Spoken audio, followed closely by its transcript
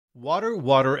Water,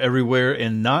 water everywhere,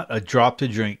 and not a drop to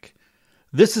drink.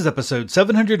 This is episode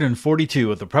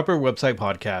 742 of the Prepper Website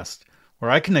Podcast,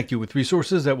 where I connect you with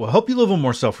resources that will help you live a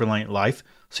more self-reliant life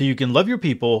so you can love your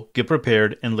people, get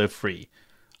prepared, and live free.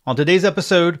 On today's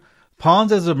episode,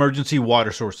 ponds as emergency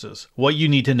water sources, what you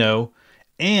need to know,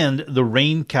 and the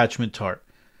rain catchment chart.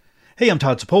 Hey, I'm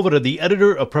Todd Sepulveda, the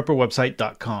editor of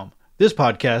PrepperWebsite.com. This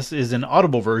podcast is an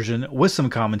audible version with some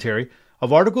commentary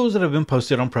of articles that have been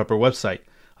posted on Prepper Website,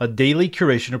 a daily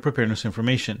curation of preparedness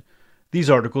information.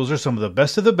 These articles are some of the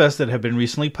best that have been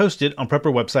recently posted on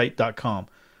PrepperWebsite.com.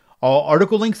 All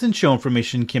article links and show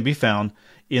information can be found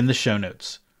in the show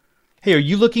notes. Hey, are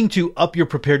you looking to up your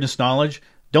preparedness knowledge?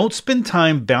 Don't spend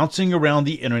time bouncing around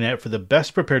the internet for the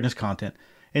best preparedness content.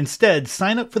 Instead,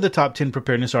 sign up for the top 10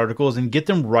 preparedness articles and get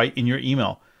them right in your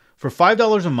email. For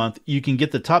 $5 a month, you can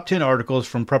get the top 10 articles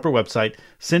from Prepper Website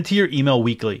sent to your email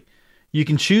weekly. You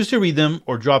can choose to read them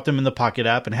or drop them in the Pocket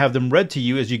app and have them read to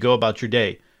you as you go about your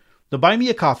day. The Buy Me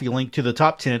a Coffee link to the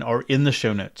top 10 are in the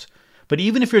show notes. But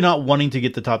even if you're not wanting to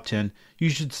get the top 10, you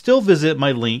should still visit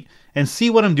my link and see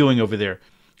what I'm doing over there.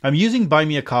 I'm using Buy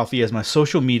Me a Coffee as my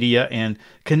social media and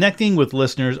connecting with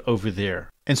listeners over there.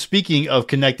 And speaking of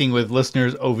connecting with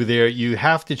listeners over there, you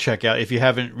have to check out, if you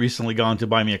haven't recently gone to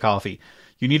Buy Me a Coffee,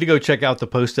 you need to go check out the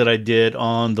post that I did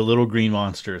on the little green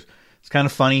monsters. It's kind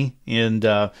of funny and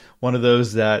one of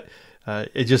those that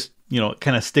it just,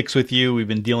 kind of sticks with you. We've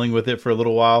been dealing with it for a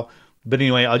little while. But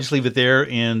anyway, I'll just leave it there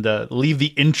and leave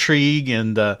the intrigue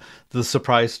and the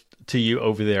surprise to you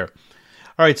over there.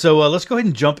 All right, so let's go ahead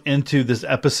and jump into this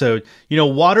episode.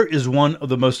 Water is one of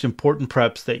the most important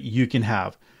preps that you can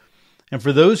have. And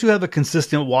for those who have a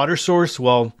consistent water source,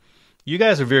 well, you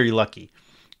guys are very lucky.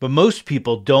 But most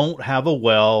people don't have a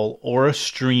well or a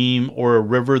stream or a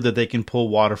river that they can pull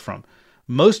water from.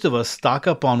 Most of us stock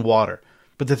up on water.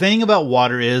 But the thing about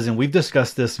water is, and we've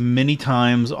discussed this many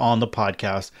times on the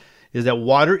podcast, is that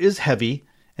water is heavy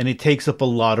and it takes up a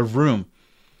lot of room.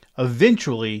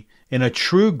 Eventually, in a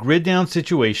true grid down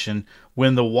situation,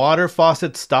 when the water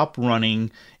faucets stop running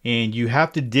and you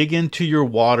have to dig into your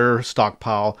water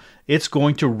stockpile, it's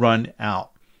going to run out.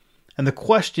 And the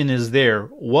question is there,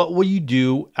 what will you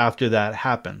do after that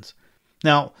happens?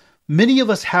 Now, many of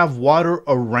us have water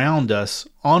around us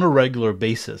on a regular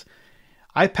basis.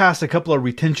 I pass a couple of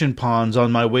retention ponds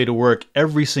on my way to work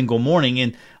every single morning,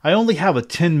 and I only have a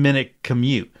 10-minute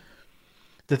commute.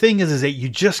 The thing is that you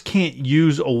just can't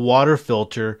use a water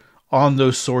filter on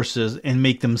those sources and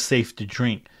make them safe to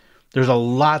drink. There's a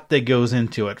lot that goes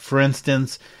into it. For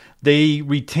instance, they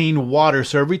retain water,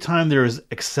 so every time there is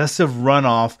excessive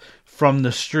runoff from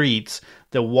the streets,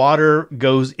 the water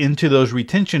goes into those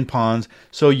retention ponds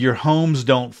so your homes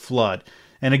don't flood.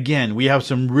 And again, we have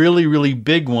some really, really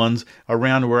big ones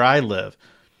around where I live.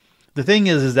 The thing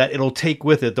is that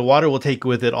the water will take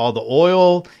with it all the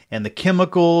oil and the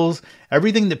chemicals,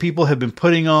 everything that people have been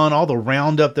putting on, all the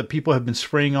Roundup that people have been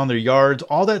spraying on their yards,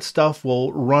 all that stuff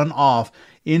will run off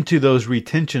into those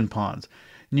retention ponds.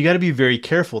 And you got to be very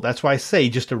careful. That's why I say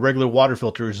just a regular water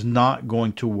filter is not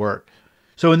going to work.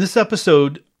 So in this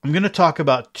episode, I'm going to talk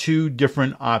about two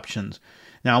different options.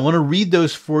 Now, I want to read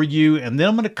those for you, and then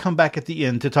I'm going to come back at the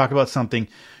end to talk about something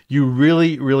you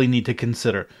really, really need to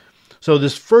consider. So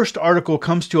this first article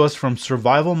comes to us from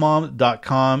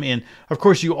survivalmom.com, and of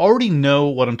course, you already know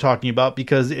what I'm talking about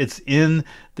because it's in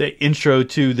the intro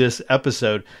to this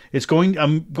episode.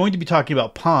 I'm going to be talking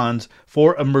about ponds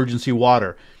for emergency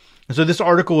water. And so this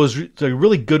article is a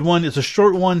really good one. It's a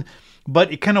short one,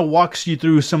 but it kind of walks you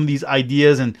through some of these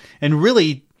ideas and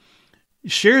really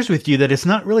shares with you that it's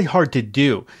not really hard to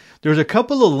do. There's a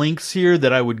couple of links here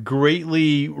that I would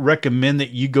greatly recommend that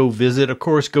you go visit. Of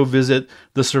course, go visit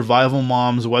the Survival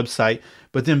Moms website,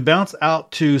 but then bounce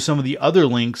out to some of the other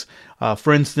links.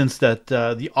 For instance, that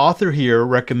the author here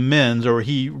recommends or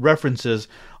he references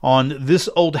on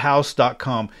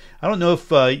thisoldhouse.com. I don't know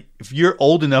if you're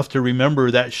old enough to remember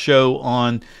that show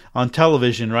on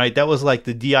television, right? That was like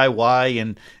the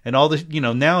DIY and all this,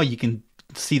 now you can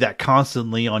see that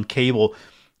constantly on cable,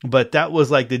 but that was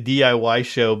like the DIY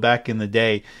show back in the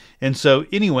day. And so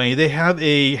anyway, they have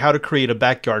how to create a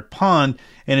backyard pond,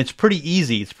 and it's pretty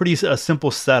easy. It's pretty a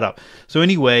simple setup. So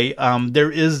anyway, there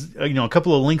is a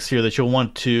couple of links here that you'll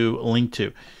want to link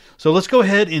to. So let's go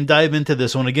ahead and dive into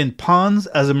this one. Again, ponds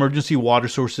as emergency water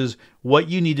sources, what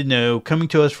you need to know, coming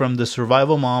to us from the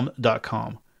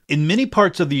survivalmom.com. In many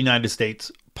parts of the United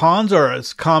States, ponds are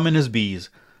as common as bees.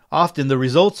 Often the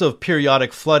results of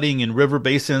periodic flooding in river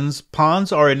basins,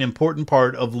 ponds are an important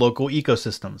part of local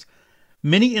ecosystems.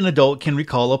 Many an adult can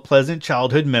recall a pleasant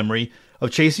childhood memory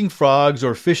of chasing frogs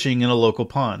or fishing in a local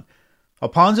pond. A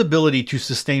pond's ability to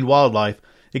sustain wildlife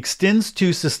extends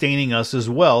to sustaining us as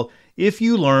well if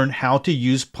you learn how to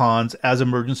use ponds as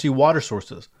emergency water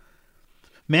sources.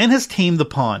 Man has tamed the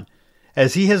pond,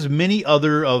 as he has many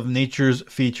other of nature's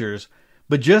features.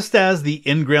 But just as the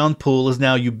in-ground pool is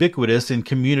now ubiquitous in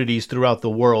communities throughout the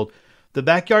world, the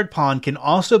backyard pond can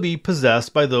also be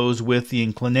possessed by those with the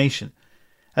inclination.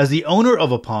 As the owner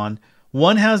of a pond,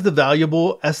 one has the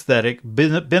valuable aesthetic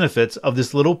benefits of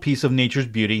this little piece of nature's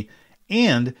beauty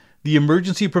and the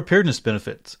emergency preparedness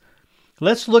benefits.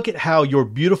 Let's look at how your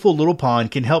beautiful little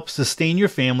pond can help sustain your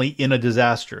family in a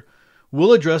disaster.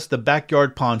 We'll address the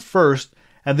backyard pond first,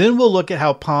 and then we'll look at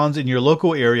how ponds in your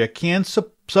local area can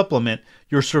supplement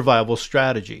your survival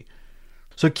strategy.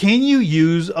 So can you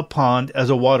use a pond as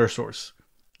a water source?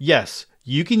 Yes,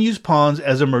 you can use ponds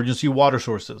as emergency water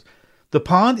sources. The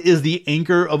pond is the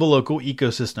anchor of a local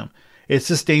ecosystem. It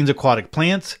sustains aquatic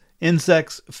plants,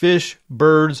 insects, fish,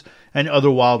 birds, and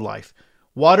other wildlife.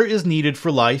 Water is needed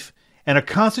for life, and a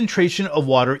concentration of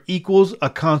water equals a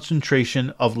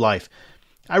concentration of life.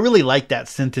 I really like that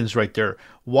sentence right there.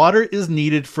 Water is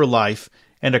needed for life,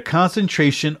 and a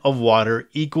concentration of water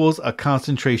equals a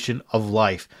concentration of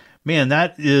life. Man,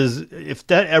 that is, if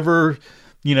that ever,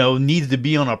 needs to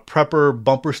be on a prepper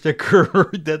bumper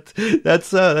sticker,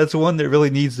 that's one that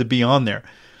really needs to be on there.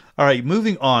 All right,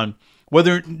 moving on.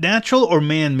 Whether natural or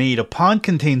man-made, a pond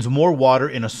contains more water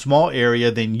in a small area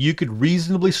than you could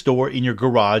reasonably store in your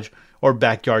garage or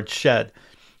backyard shed.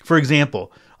 For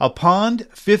example, a pond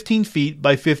 15 feet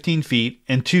by 15 feet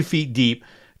and 2 feet deep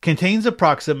contains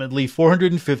approximately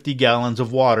 450 gallons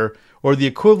of water, or the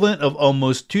equivalent of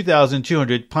almost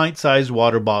 2,200 pint-sized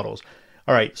water bottles.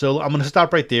 All right, so I'm going to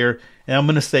stop right there, and I'm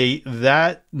going to say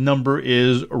that number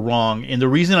is wrong. And the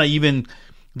reason I even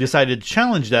decided to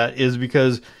challenge that is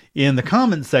because in the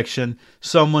comment section,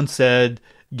 someone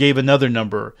gave another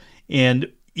number,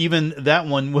 and even that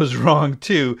one was wrong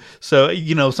too. So,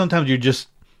 sometimes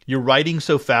you're writing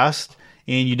so fast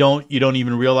and you don't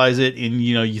even realize it, and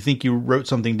you think you wrote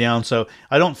something down. So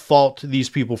I don't fault these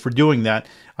people for doing that.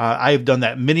 I have done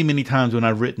that many times when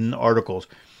I've written articles.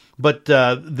 But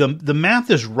the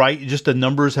math is right, just the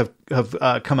numbers have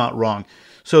come out wrong.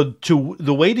 So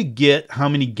the way to get how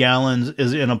many gallons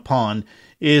is in a pond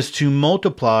is to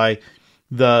multiply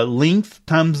the length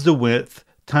times the width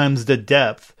times the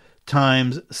depth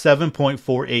times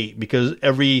 7.48, because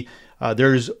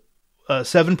there's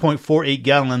 7.48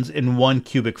 gallons in 1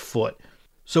 cubic foot.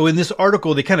 So in this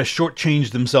article, they kind of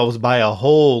shortchanged themselves by a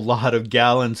whole lot of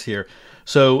gallons here.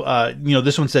 So,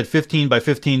 this one said 15 by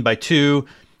 15 by 2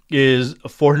 is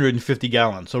 450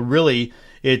 gallons. So really,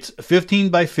 it's 15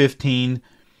 by 15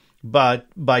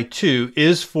 by 2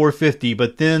 is 450,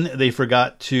 but then they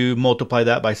forgot to multiply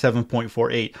that by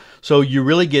 7.48. So you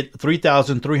really get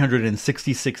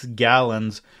 3,366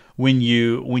 gallons when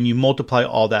you multiply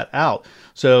all that out.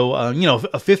 So,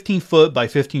 a 15 foot by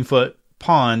 15 foot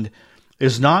pond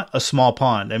is not a small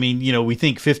pond. I mean, we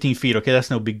think 15 feet, okay,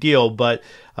 that's no big deal. But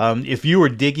if you were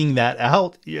digging that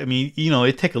out, I mean,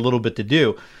 it'd take a little bit to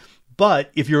do.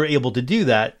 But if you're able to do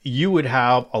that, you would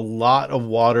have a lot of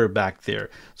water back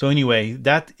there. So anyway,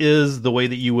 that is the way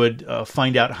that you would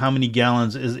find out how many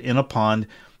gallons is in a pond,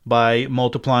 by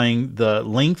multiplying the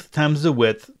length times the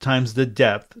width times the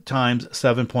depth times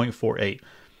 7.48.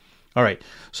 All right,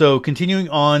 so continuing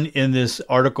on in this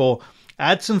article,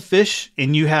 add some fish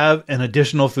and you have an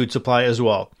additional food supply as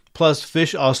well. Plus,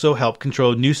 fish also help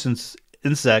control nuisance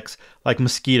insects like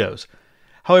mosquitoes.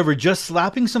 However, just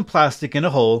slapping some plastic in a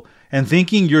hole and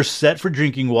thinking you're set for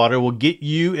drinking water will get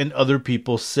you and other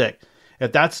people sick.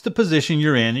 If that's the position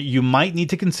you're in, you might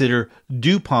need to consider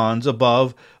dew ponds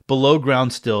below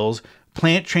ground stills,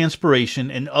 plant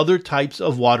transpiration, and other types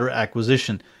of water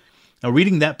acquisition. Now,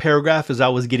 reading that paragraph as I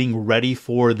was getting ready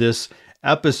for this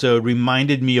episode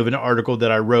reminded me of an article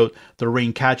that I wrote, The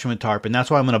Rain Catchment Tarp, and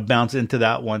that's why I'm going to bounce into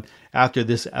that one after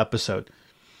this episode.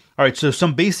 All right, so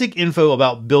some basic info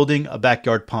about building a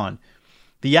backyard pond.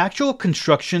 The actual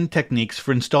construction techniques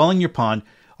for installing your pond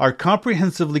are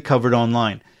comprehensively covered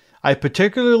online. I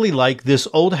particularly like this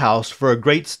old house for a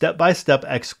great step-by-step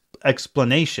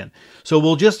explanation. So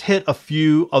we'll just hit a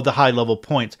few of the high-level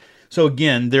points. So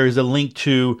again, there is a link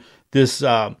to this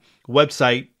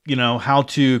website, how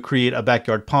to create a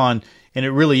backyard pond. And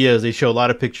it really is. They show a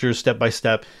lot of pictures,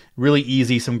 step-by-step, really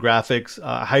easy, some graphics.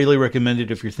 Highly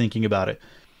recommended if you're thinking about it.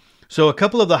 So a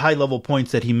couple of the high-level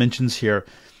points that he mentions here.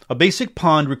 A basic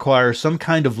pond requires some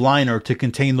kind of liner to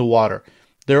contain the water.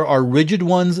 There are rigid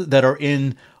ones that are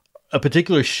in a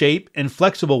particular shape and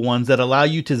flexible ones that allow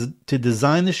you to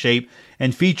design the shape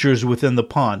and features within the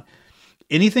pond.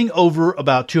 Anything over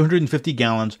about 250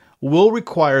 gallons will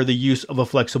require the use of a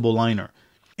flexible liner.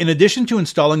 In addition to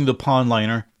installing the pond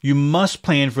liner, you must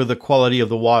plan for the quality of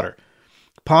the water.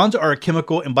 Ponds are a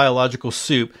chemical and biological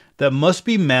soup that must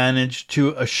be managed to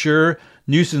assure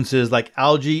nuisances like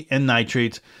algae and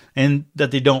nitrates and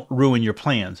that they don't ruin your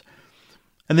plans.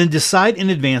 And then decide in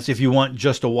advance if you want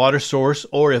just a water source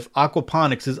or if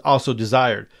aquaponics is also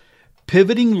desired.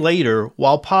 Pivoting later,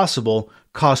 while possible,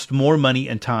 costs more money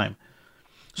and time.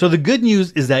 So the good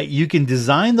news is that you can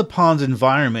design the pond's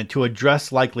environment to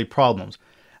address likely problems.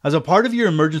 As a part of your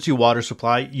emergency water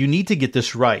supply, you need to get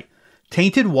this right.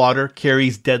 Tainted water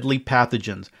carries deadly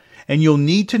pathogens, and you'll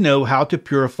need to know how to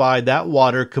purify that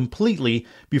water completely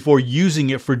before using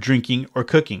it for drinking or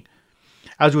cooking.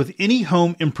 As with any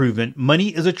home improvement, money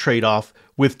is a trade-off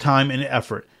with time and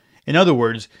effort. In other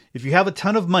words, if you have a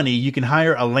ton of money, you can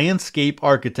hire a landscape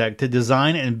architect to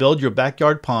design and build your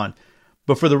backyard pond.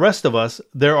 But for the rest of us,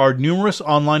 there are numerous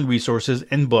online resources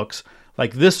and books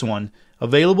like this one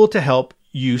available to help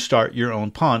you start your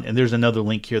own pond. And there's another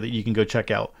link here that you can go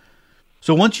check out.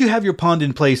 So once you have your pond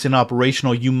in place and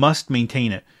operational, you must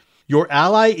maintain it. Your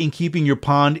ally in keeping your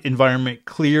pond environment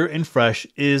clear and fresh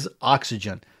is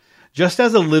oxygen. Just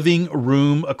as a living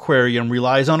room aquarium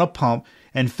relies on a pump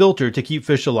and filter to keep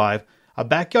fish alive, a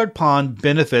backyard pond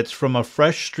benefits from a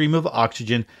fresh stream of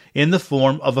oxygen in the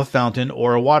form of a fountain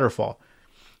or a waterfall.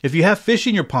 If you have fish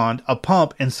in your pond, a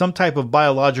pump and some type of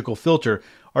biological filter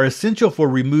are essential for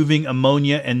removing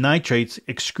ammonia and nitrates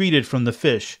excreted from the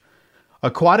fish.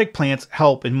 Aquatic plants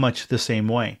help in much the same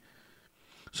way.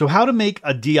 So how to make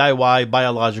a DIY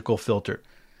biological filter?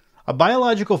 A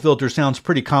biological filter sounds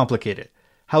pretty complicated.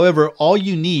 However, all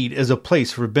you need is a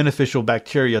place for beneficial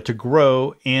bacteria to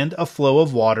grow and a flow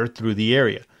of water through the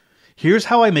area. Here's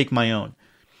how I make my own.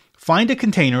 Find a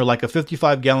container like a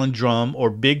 55-gallon drum or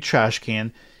big trash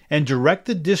can and direct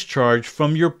the discharge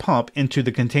from your pump into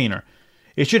the container.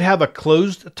 It should have a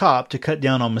closed top to cut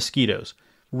down on mosquitoes.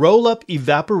 Roll up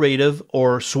evaporative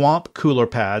or swamp cooler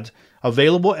pads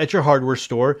available at your hardware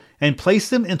store and place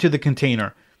them into the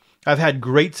container. I've had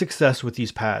great success with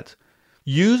these pads.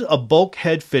 Use a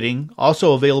bulkhead fitting,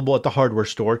 also available at the hardware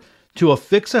store, to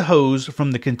affix a hose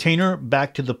from the container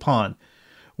back to the pond,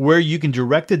 where you can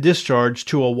direct the discharge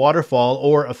to a waterfall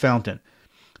or a fountain.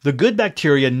 The good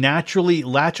bacteria naturally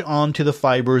latch on to the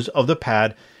fibers of the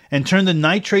pad and turn the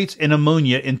nitrates and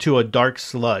ammonia into a dark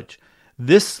sludge.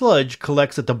 This sludge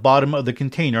collects at the bottom of the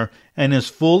container and is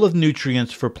full of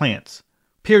nutrients for plants.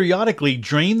 Periodically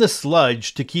drain the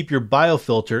sludge to keep your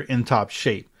biofilter in top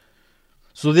shape.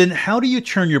 So then how do you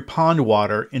turn your pond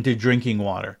water into drinking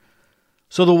water?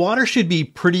 So the water should be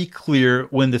pretty clear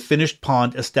when the finished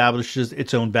pond establishes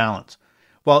its own balance.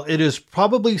 While it is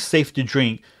probably safe to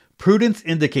drink, prudence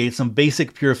indicates some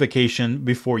basic purification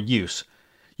before use.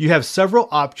 You have several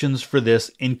options for this,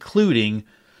 including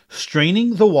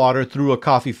straining the water through a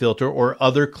coffee filter or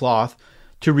other cloth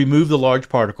to remove the large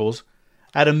particles.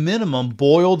 At a minimum,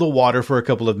 boil the water for a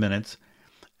couple of minutes.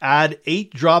 Add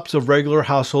 8 drops of regular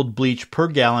household bleach per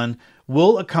gallon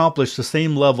will accomplish the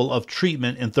same level of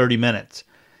treatment in 30 minutes.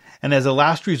 And as a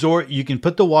last resort, you can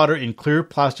put the water in clear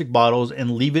plastic bottles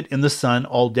and leave it in the sun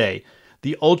all day.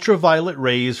 The ultraviolet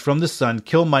rays from the sun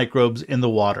kill microbes in the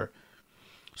water.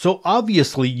 So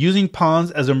obviously, using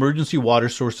ponds as emergency water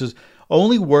sources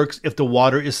only works if the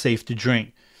water is safe to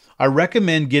drink. I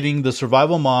recommend getting the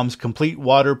Survival Mom's Complete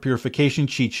Water Purification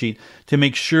Cheat Sheet to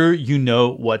make sure you know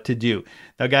what to do.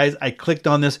 Now, guys, I clicked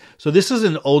on this. So this is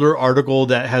an older article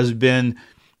that has been,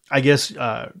 I guess,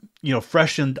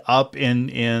 freshened up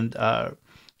and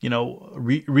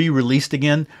re-released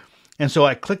again. And so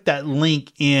I clicked that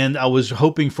link and I was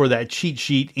hoping for that cheat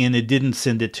sheet and it didn't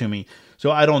send it to me. So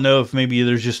I don't know if maybe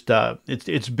there's just,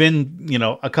 it's been,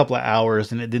 a couple of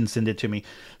hours and it didn't send it to me.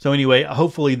 So anyway,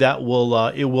 hopefully that will,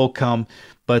 it will come.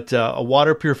 But a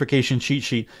water purification cheat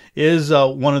sheet is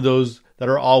one of those that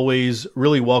are always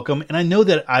really welcome. And I know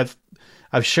that I've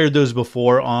shared those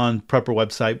before on Prepper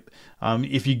website.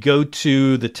 If you go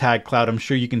to the tag cloud, I'm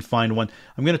sure you can find one.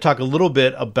 I'm going to talk a little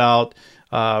bit about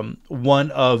one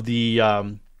of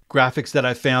the graphics that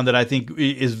I found that I think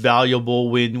is valuable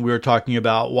when we're talking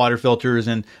about water filters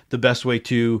and the best way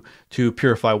to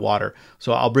purify water.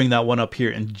 So I'll bring that one up here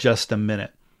in just a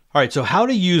minute. All right, so how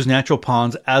to use natural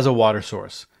ponds as a water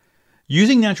source.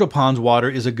 Using natural ponds water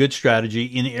is a good strategy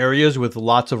in areas with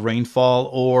lots of rainfall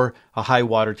or a high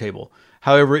water table.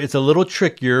 However, it's a little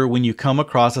trickier when you come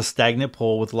across a stagnant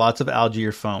pool with lots of algae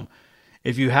or foam.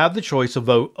 If you have the choice,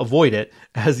 avoid it,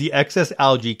 as the excess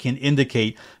algae can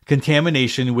indicate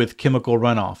contamination with chemical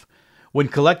runoff. When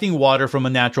collecting water from a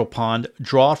natural pond,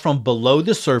 draw from below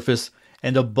the surface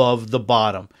and above the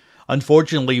bottom.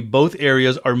 Unfortunately, both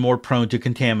areas are more prone to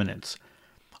contaminants.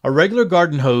 A regular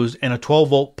garden hose and a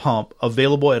 12-volt pump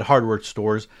available at hardware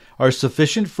stores are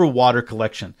sufficient for water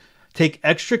collection. Take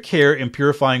extra care in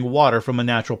purifying water from a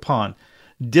natural pond.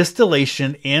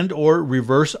 Distillation and or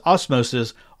reverse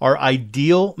osmosis are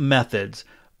ideal methods.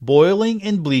 Boiling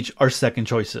and bleach are second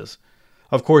choices.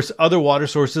 Of course, other water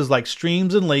sources like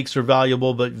streams and lakes are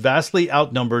valuable but vastly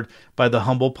outnumbered by the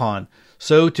humble pond.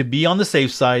 So to be on the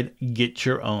safe side, get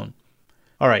your own.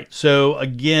 All right, so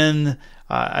again,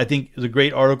 I think it's a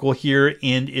great article here.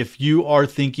 And if you are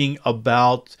thinking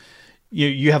about,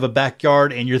 you have a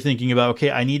backyard and you're thinking about,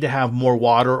 okay, I need to have more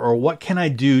water, or what can I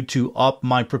do to up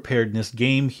my preparedness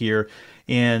game here?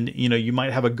 And, you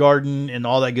might have a garden and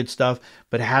all that good stuff,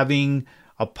 but having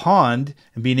a pond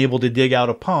and being able to dig out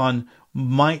a pond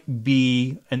might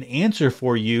be an answer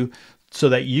for you so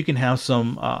that you can have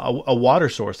some a water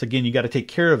source. Again, you got to take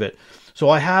care of it. So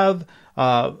I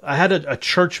had a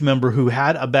church member who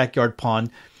had a backyard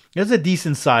pond. It was a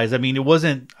decent size. I mean, it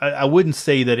wasn't, I wouldn't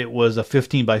say that it was a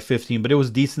 15 by 15, but it was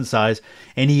decent size,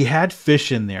 and he had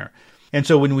fish in there. And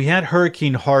so when we had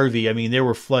Hurricane Harvey, I mean, they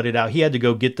were flooded out. He had to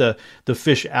go get the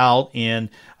fish out and,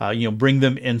 bring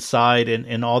them inside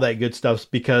and all that good stuff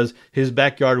because his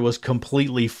backyard was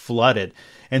completely flooded.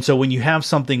 And so when you have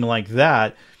something like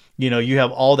that, you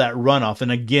have all that runoff.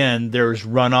 And again, there's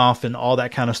runoff and all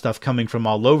that kind of stuff coming from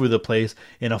all over the place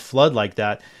in a flood like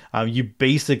that. You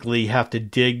basically have to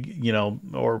dig,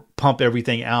 or pump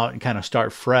everything out and kind of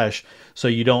start fresh so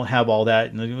you don't have all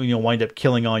that and, wind up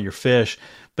killing all your fish.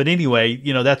 But anyway,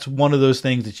 that's one of those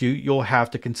things that you'll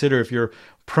have to consider if you're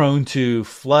prone to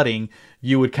flooding.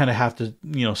 You would kind of have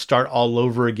to, start all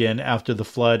over again after the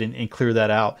flood and clear that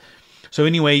out. So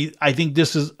anyway, I think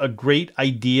this is a great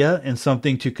idea and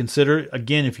something to consider.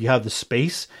 Again, if you have the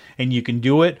space and you can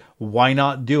do it, why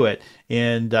not do it?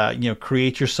 And,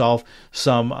 create yourself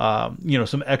some,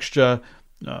 some extra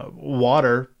a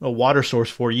water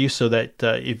source for you so that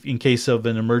if in case of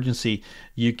an emergency,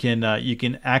 you can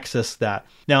access that.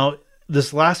 Now,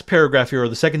 this last paragraph here, or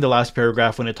the second to last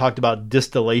paragraph, when it talked about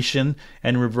distillation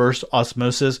and reverse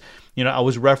osmosis, I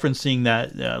was referencing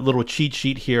that little cheat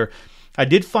sheet here. I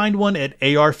did find one at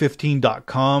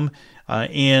ar15.com,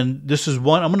 and this is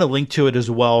one, I'm going to link to it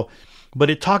as well, but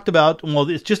it talked about,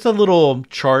 it's just a little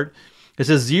chart. It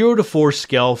says 0 to 4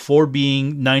 scale, 4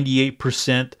 being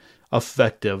 98%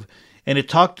 effective. And it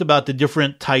talked about the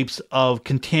different types of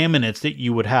contaminants that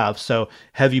you would have. So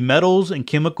heavy metals and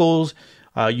chemicals,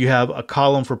 you have a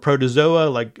column for protozoa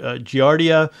like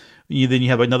Giardia. Then you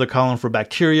have another column for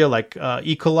bacteria like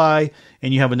E. coli,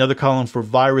 and you have another column for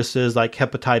viruses like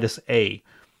hepatitis A.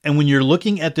 And when you're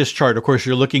looking at this chart, of course,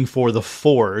 you're looking for the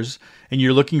 4s, and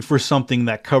you're looking for something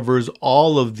that covers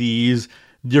all of these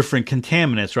different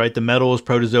contaminants, right? The metals,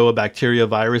 protozoa, bacteria,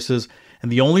 viruses,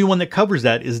 and the only one that covers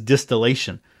that is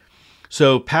distillation.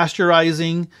 So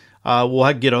pasteurizing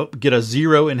will get a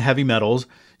 0 in heavy metals.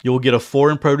 You'll get a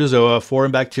 4 in protozoa, a 4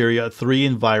 in bacteria, a 3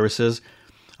 in viruses.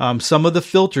 Some of the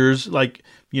filters, like,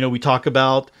 we talk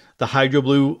about the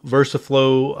HydroBlue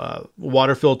VersaFlow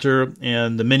water filter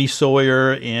and the Mini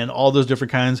Sawyer and all those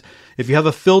different kinds. If you have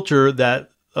a filter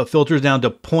that filters down to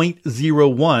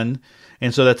 0.01,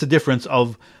 and so that's a difference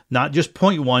of not just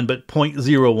 0.1, but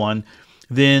 0.01,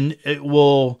 then it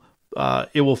will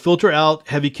filter out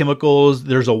heavy chemicals.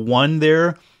 There's a 1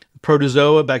 there.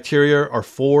 Protozoa, bacteria are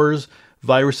 4s.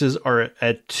 Viruses are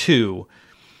at 2.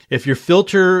 If your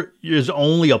filter is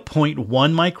only a 0.1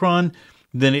 micron,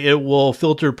 then it will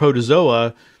filter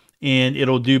protozoa and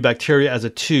it'll do bacteria as a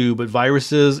 2, but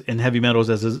viruses and heavy metals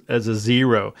as a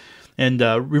 0. And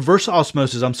reverse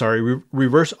osmosis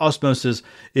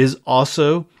is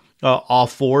also all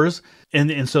 4s.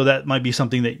 And so that might be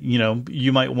something that,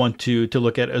 you might want to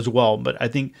look at as well. But I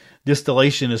think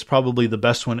distillation is probably the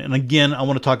best one. And again, I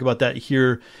want to talk about that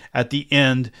here at the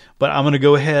end, but I'm going to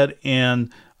go ahead and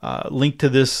link to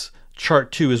this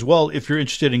chart too as well if you're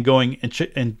interested in going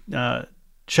and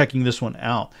checking this one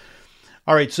out.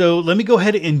 All right, so let me go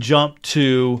ahead and jump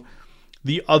to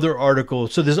the other article.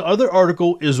 So this other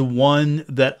article is one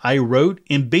that I wrote,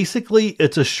 and basically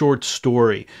it's a short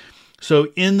story. So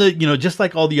in the, just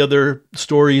like all the other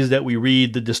stories that we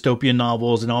read, the dystopian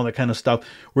novels and all that kind of stuff,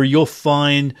 where you'll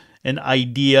find an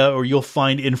idea or you'll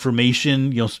find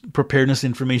information, preparedness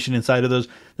information inside of those.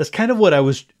 That's kind of what I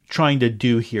was trying to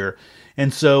do here.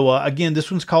 And so, again, this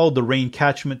one's called The Rain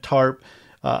Catchment Tarp,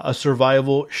 a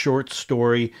survival short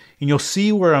story. And you'll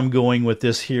see where I'm going with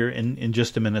this here in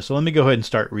just a minute. So let me go ahead and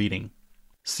start reading.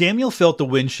 Samuel felt the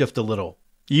wind shift a little.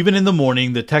 Even in the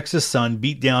morning, the Texas sun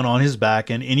beat down on his back,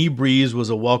 and any breeze was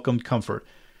a welcomed comfort.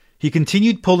 He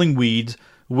continued pulling weeds,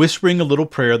 whispering a little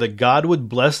prayer that God would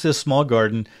bless this small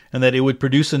garden and that it would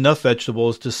produce enough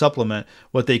vegetables to supplement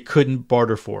what they couldn't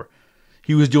barter for.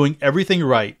 He was doing everything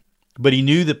right, but he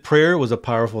knew that prayer was a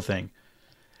powerful thing.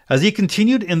 As he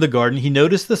continued in the garden, he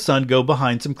noticed the sun go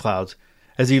behind some clouds.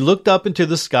 As he looked up into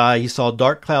the sky, he saw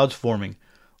dark clouds forming.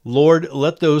 "Lord,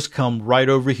 let those come right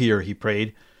over here," he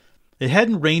prayed. It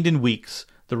hadn't rained in weeks.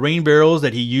 The rain barrels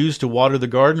that he used to water the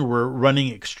garden were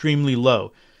running extremely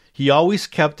low. He always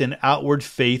kept an outward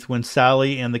faith when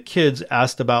Sally and the kids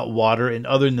asked about water and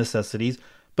other necessities,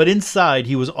 but inside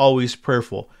he was always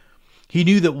prayerful. He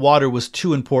knew that water was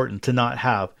too important to not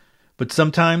have, but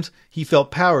sometimes he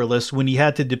felt powerless when he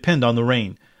had to depend on the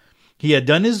rain. He had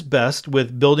done his best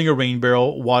with building a rain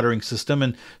barrel watering system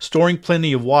and storing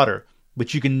plenty of water,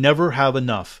 but you can never have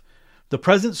enough. The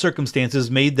present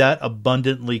circumstances made that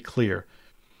abundantly clear.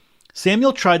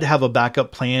 Samuel tried to have a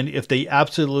backup plan if they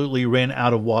absolutely ran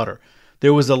out of water.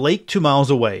 There was a lake 2 miles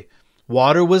away.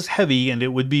 Water was heavy and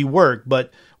it would be work,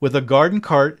 but with a garden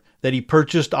cart that he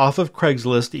purchased off of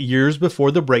Craigslist years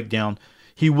before the breakdown,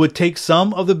 he would take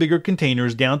some of the bigger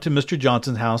containers down to Mr.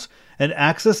 Johnson's house and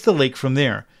access the lake from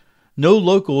there. No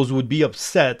locals would be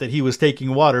upset that he was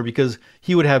taking water because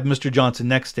he would have Mr. Johnson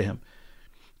next to him.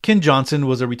 Ken Johnson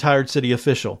was a retired city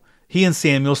official. He and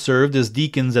Samuel served as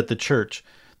deacons at the church.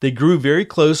 They grew very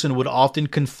close and would often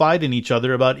confide in each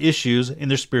other about issues in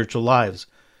their spiritual lives.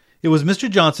 It was Mr.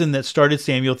 Johnson that started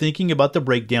Samuel thinking about the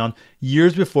breakdown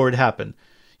years before it happened.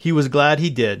 He was glad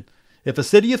he did. If a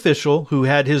city official who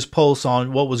had his pulse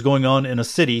on what was going on in a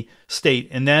city, state,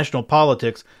 and national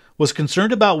politics was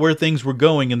concerned about where things were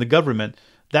going in the government,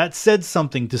 that said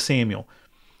something to Samuel.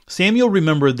 Samuel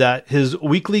remembered that his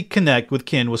weekly connect with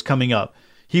Ken was coming up.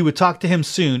 He would talk to him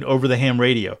soon over the ham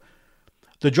radio.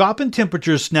 The drop in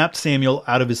temperature snapped Samuel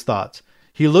out of his thoughts.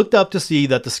 He looked up to see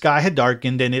that the sky had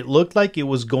darkened and it looked like it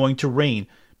was going to rain,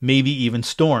 maybe even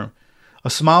storm. A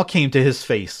smile came to his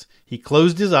face. He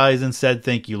closed his eyes and said,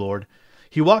 "Thank you, Lord."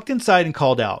 He walked inside and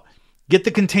called out, "Get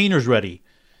the containers ready."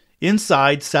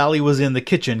 Inside, Sally was in the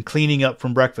kitchen cleaning up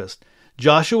from breakfast.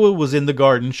 Joshua was in the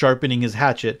garden sharpening his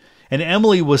hatchet, and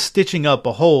Emily was stitching up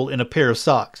a hole in a pair of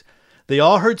socks. They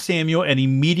all heard Samuel and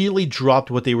immediately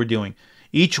dropped what they were doing.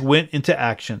 Each went into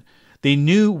action. They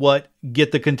knew what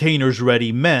 "get the containers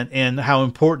ready" meant and how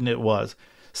important it was.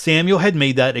 Samuel had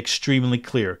made that extremely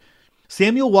clear.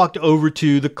 Samuel walked over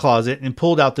to the closet and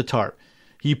pulled out the tarp.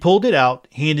 He pulled it out,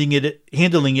 handling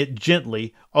it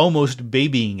gently, almost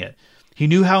babying it. He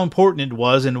knew how important it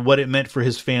was and what it meant for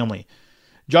his family.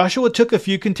 Joshua took a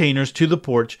few containers to the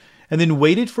porch and then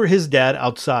waited for his dad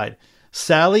outside.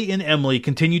 Sally and Emily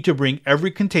continued to bring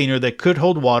every container that could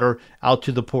hold water out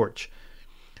to the porch.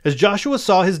 As Joshua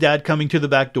saw his dad coming to the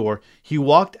back door, he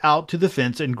walked out to the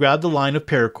fence and grabbed the line of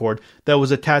paracord that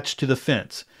was attached to the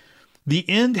fence. The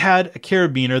end had a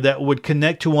carabiner that would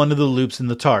connect to one of the loops in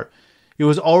the tarp. It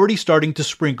was already starting to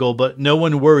sprinkle, but no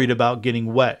one worried about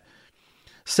getting wet.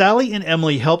 Sally and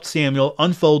Emily helped Samuel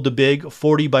unfold the big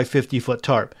 40 by 50 foot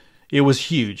tarp. It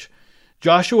was huge.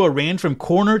 Joshua ran from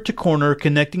corner to corner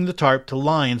connecting the tarp to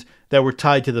lines that were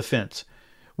tied to the fence.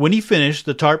 When he finished,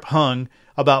 the tarp hung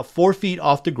about 4 feet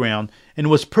off the ground and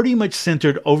was pretty much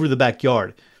centered over the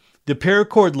backyard. The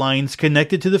paracord lines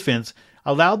connected to the fence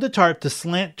allowed the tarp to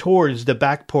slant towards the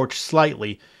back porch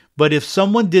slightly, but if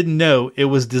someone didn't know it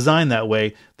was designed that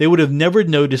way, they would have never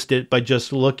noticed it by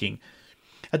just looking.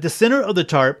 At the center of the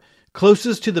tarp,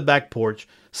 closest to the back porch,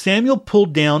 Samuel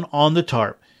pulled down on the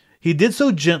tarp. He did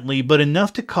so gently, but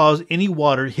enough to cause any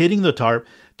water hitting the tarp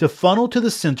to funnel to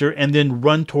the center and then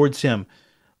run towards him.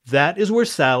 That is where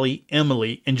Sally,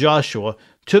 Emily, and Joshua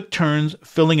took turns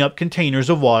filling up containers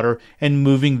of water and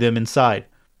moving them inside.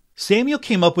 Samuel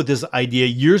came up with this idea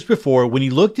years before when he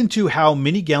looked into how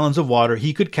many gallons of water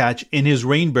he could catch in his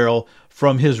rain barrel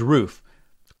from his roof.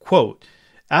 Quote,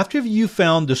 "After you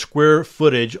found the square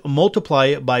footage, multiply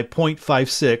it by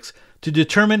 0.56 to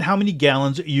determine how many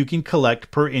gallons you can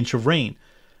collect per inch of rain.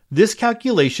 This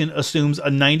calculation assumes a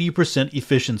 90%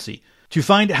 efficiency. To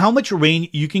find how much rain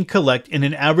you can collect in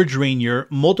an average rain year,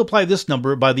 multiply this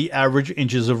number by the average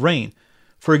inches of rain.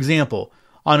 For example,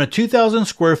 on a 2,000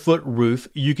 square foot roof,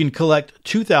 you can collect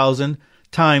 2,000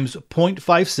 times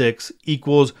 0.56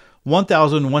 equals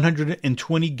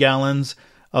 1,120 gallons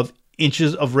of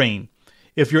inches of rain.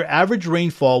 If your average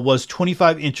rainfall was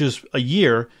 25 inches a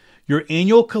year, your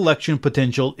annual collection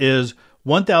potential is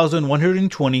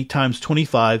 1,120 times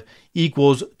 25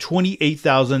 equals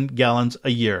 28,000 gallons a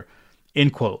year."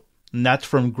 End quote. And that's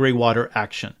from Greywater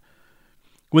Action.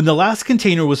 When the last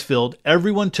container was filled,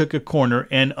 everyone took a corner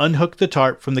and unhooked the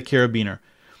tarp from the carabiner.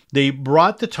 They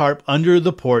brought the tarp under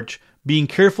the porch, being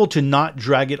careful to not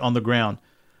drag it on the ground.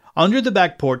 Under the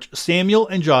back porch, Samuel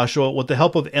and Joshua, with the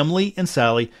help of Emily and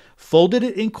Sally, folded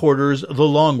it in quarters the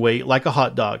long way like a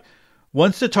hot dog.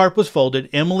 Once the tarp was folded,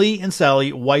 Emily and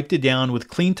Sally wiped it down with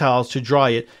clean towels to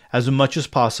dry it as much as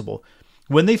possible.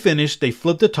 When they finished, they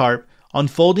flipped the tarp,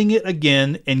 unfolding it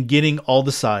again and getting all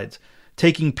the sides,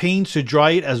 taking pains to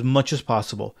dry it as much as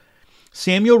possible.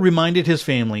 Samuel reminded his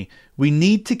family, "We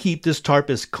need to keep this tarp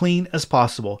as clean as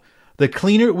possible. The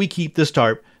cleaner we keep this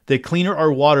tarp, the cleaner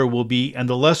our water will be and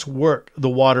the less work the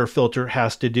water filter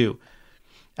has to do."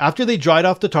 After they dried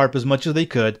off the tarp as much as they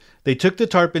could, they took the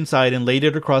tarp inside and laid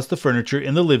it across the furniture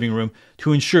in the living room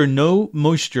to ensure no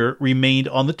moisture remained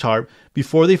on the tarp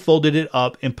before they folded it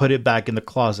up and put it back in the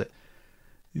closet.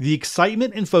 The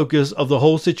excitement and focus of the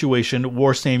whole situation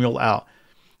wore Samuel out.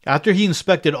 After he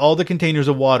inspected all the containers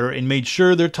of water and made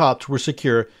sure their tops were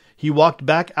secure, he walked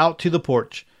back out to the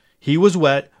porch. He was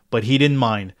wet, but he didn't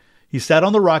mind. He sat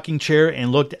on the rocking chair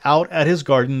and looked out at his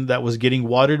garden that was getting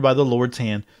watered by the Lord's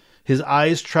hand. His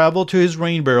eyes traveled to his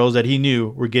rain barrels that he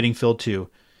knew were getting filled too.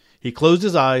 He closed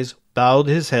his eyes, bowed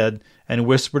his head, and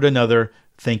whispered another,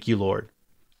 "Thank you, Lord."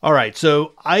 All right,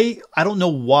 so I don't know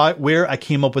where I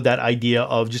came up with that idea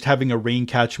of just having a rain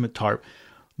catchment tarp,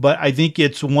 but I think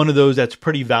it's one of those that's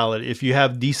pretty valid if you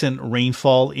have decent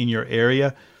rainfall in your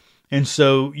area. And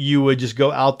so you would just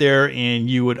go out there and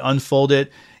you would unfold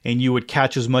it and you would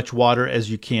catch as much water as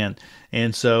you can.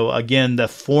 And so again, the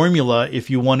formula, if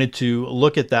you wanted to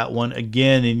look at that one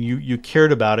again and you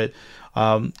cared about it,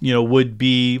 would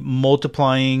be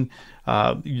multiplying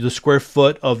the square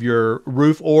foot of your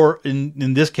roof, or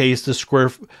in this case, the square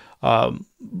foot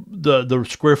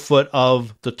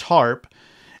of the tarp,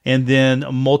 and then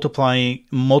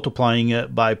multiplying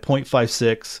it by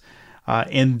 0.56,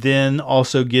 and then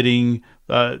also getting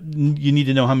you need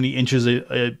to know how many inches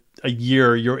a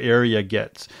year your area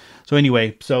gets. So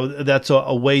anyway, so that's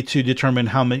a way to determine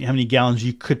how many gallons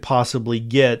you could possibly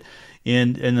get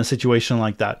in a situation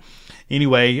like that.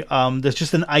 Anyway, that's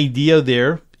just an idea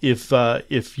there. If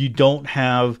you don't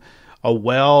have a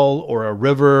well or a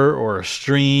river or a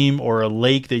stream or a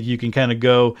lake that you can kind of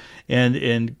go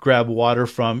and grab water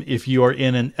from if you are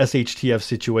in an SHTF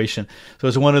situation. So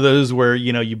it's one of those where,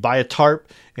 you buy a tarp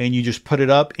and you just put it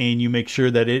up and you make sure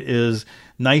that it is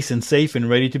nice and safe and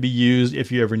ready to be used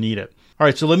if you ever need it. All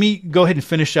right, so let me go ahead and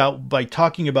finish out by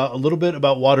talking about a little bit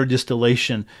about water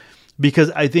distillation,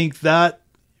 because I think that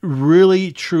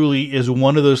really, truly is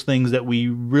one of those things that we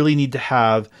really need to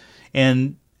have.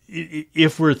 And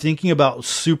if we're thinking about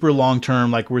super long term,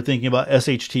 like we're thinking about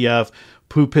SHTF,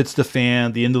 poop hits the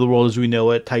fan, the end of the world as we know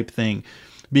it type thing,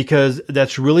 because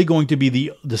that's really going to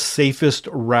be the safest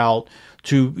route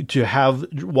to have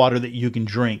water that you can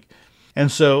drink. And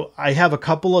so I have a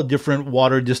couple of different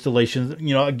water distillations.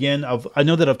 Again, I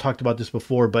know that I've talked about this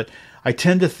before, but I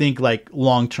tend to think like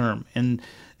long term, and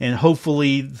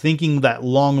hopefully thinking that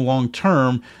long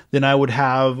term, then I would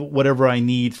have whatever I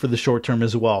need for the short term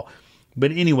as well.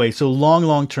 But anyway, so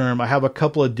long term, I have a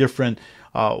couple of different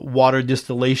water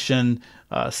distillation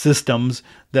systems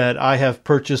that I have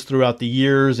purchased throughout the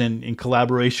years and in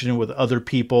collaboration with other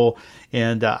people.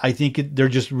 And I think they're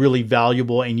just really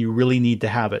valuable and you really need to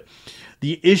have it.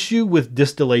 The issue with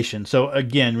distillation. So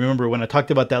again, remember when I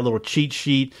talked about that little cheat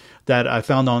sheet that I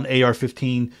found on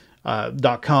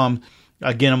ar15.com,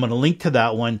 again, I'm going to link to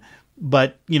that one.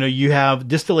 But, you have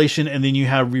distillation and then you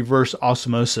have reverse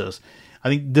osmosis. I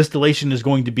think distillation is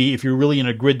going to be, if you're really in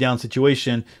a grid down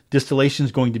situation, distillation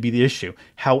is going to be the issue.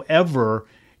 However,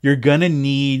 you're going to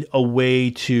need a way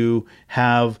to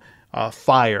have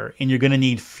fire, and you're going to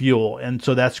need fuel. And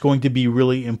so that's going to be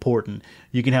really important.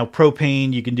 You can have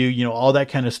propane, you can do, all that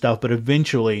kind of stuff, but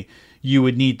eventually you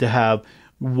would need to have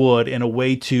wood and a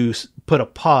way to put a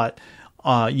pot,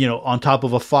 on top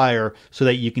of a fire so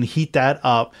that you can heat that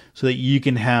up so that you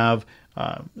can have,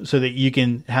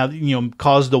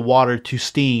 cause the water to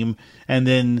steam and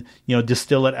then,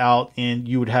 distill it out and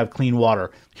you would have clean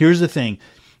water. Here's the thing.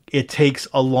 It takes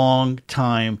a long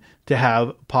time to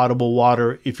have potable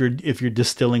water if you're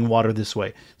distilling water this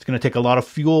way. It's going to take a lot of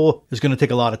fuel. It's going to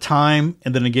take a lot of time.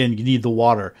 And then again, you need the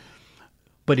water.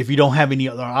 But if you don't have any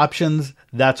other options,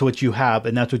 that's what you have.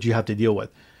 And that's what you have to deal with.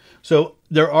 So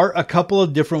there are a couple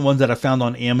of different ones that I found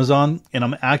on Amazon, and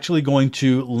I'm actually going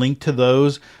to link to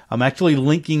those. I'm actually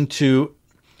linking to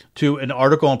an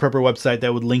article on Prepper website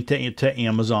that would link to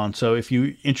Amazon. So if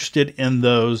you're interested in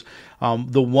those,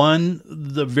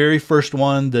 the very first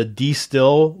one, the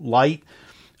D-Still Light,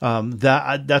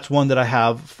 that's one that I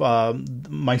have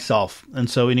myself. And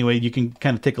so anyway, you can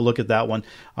kind of take a look at that one.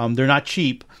 They're not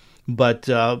cheap, but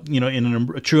in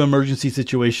a true emergency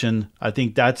situation, I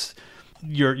think that's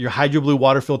your Hydro Blue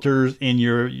water filters and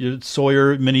your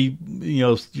Sawyer mini,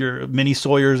 your mini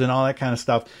Sawyers and all that kind of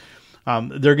stuff.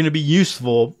 They're going to be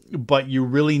useful, but you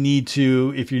really need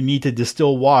to, if you need to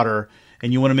distill water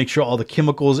and you want to make sure all the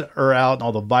chemicals are out and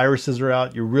all the viruses are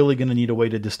out, you're really going to need a way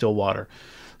to distill water.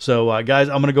 So guys,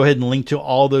 I'm going to go ahead and link to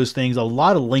all those things, a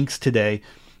lot of links today.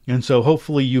 And so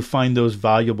hopefully you find those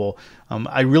valuable.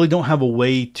 I really don't have a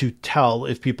way to tell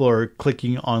if people are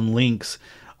clicking on links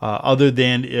other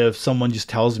than if someone just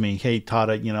tells me, hey, Todd,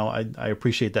 I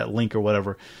appreciate that link or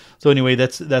whatever. So anyway,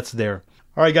 that's there.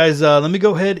 All right, guys, let me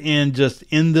go ahead and just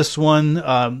end this one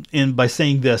by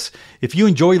saying this. If you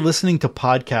enjoy listening to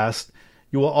podcasts,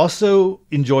 you will also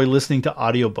enjoy listening to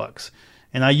audiobooks.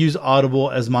 And I use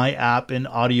Audible as my app and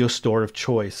audio store of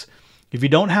choice. If you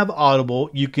don't have Audible,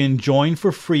 you can join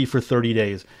for free for 30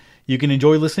 days. You can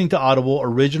enjoy listening to Audible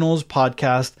originals,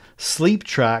 podcasts, sleep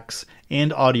tracks,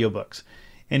 and audiobooks.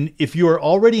 And if you are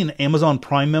already an Amazon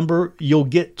Prime member, you'll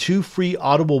get 2 free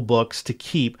Audible books to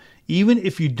keep, even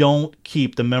if you don't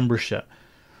keep the membership.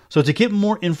 So to get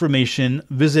more information,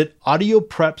 visit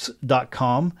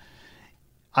audiopreps.com.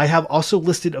 I have also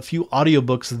listed a few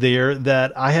audiobooks there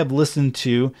that I have listened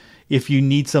to if you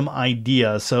need some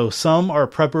ideas. So some are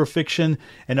prepper fiction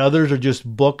and others are just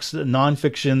books,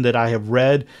 nonfiction that I have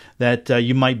read that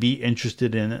you might be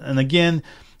interested in. And again,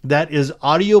 that is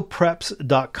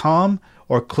audiopreps.com,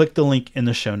 or click the link in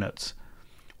the show notes.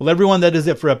 Well, everyone, that is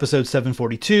it for episode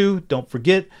 742. Don't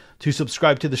forget to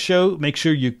subscribe to the show. Make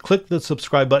sure you click the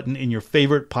subscribe button in your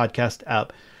favorite podcast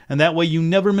app. And that way you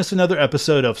never miss another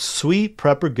episode of sweet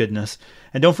prepper goodness.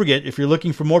 And don't forget, if you're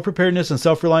looking for more preparedness and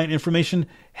self-reliant information,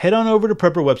 head on over to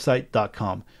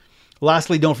prepperwebsite.com.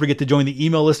 Lastly, don't forget to join the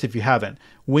email list if you haven't.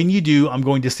 When you do, I'm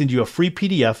going to send you a free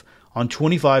PDF on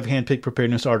 25 handpicked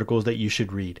preparedness articles that you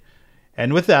should read.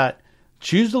 And with that,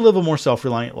 choose to live a more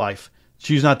self-reliant life.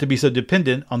 Choose not to be so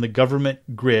dependent on the government,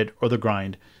 grid, or the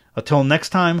grind. Until next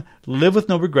time, live with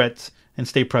no regrets and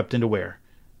stay prepped and aware.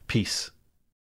 Peace.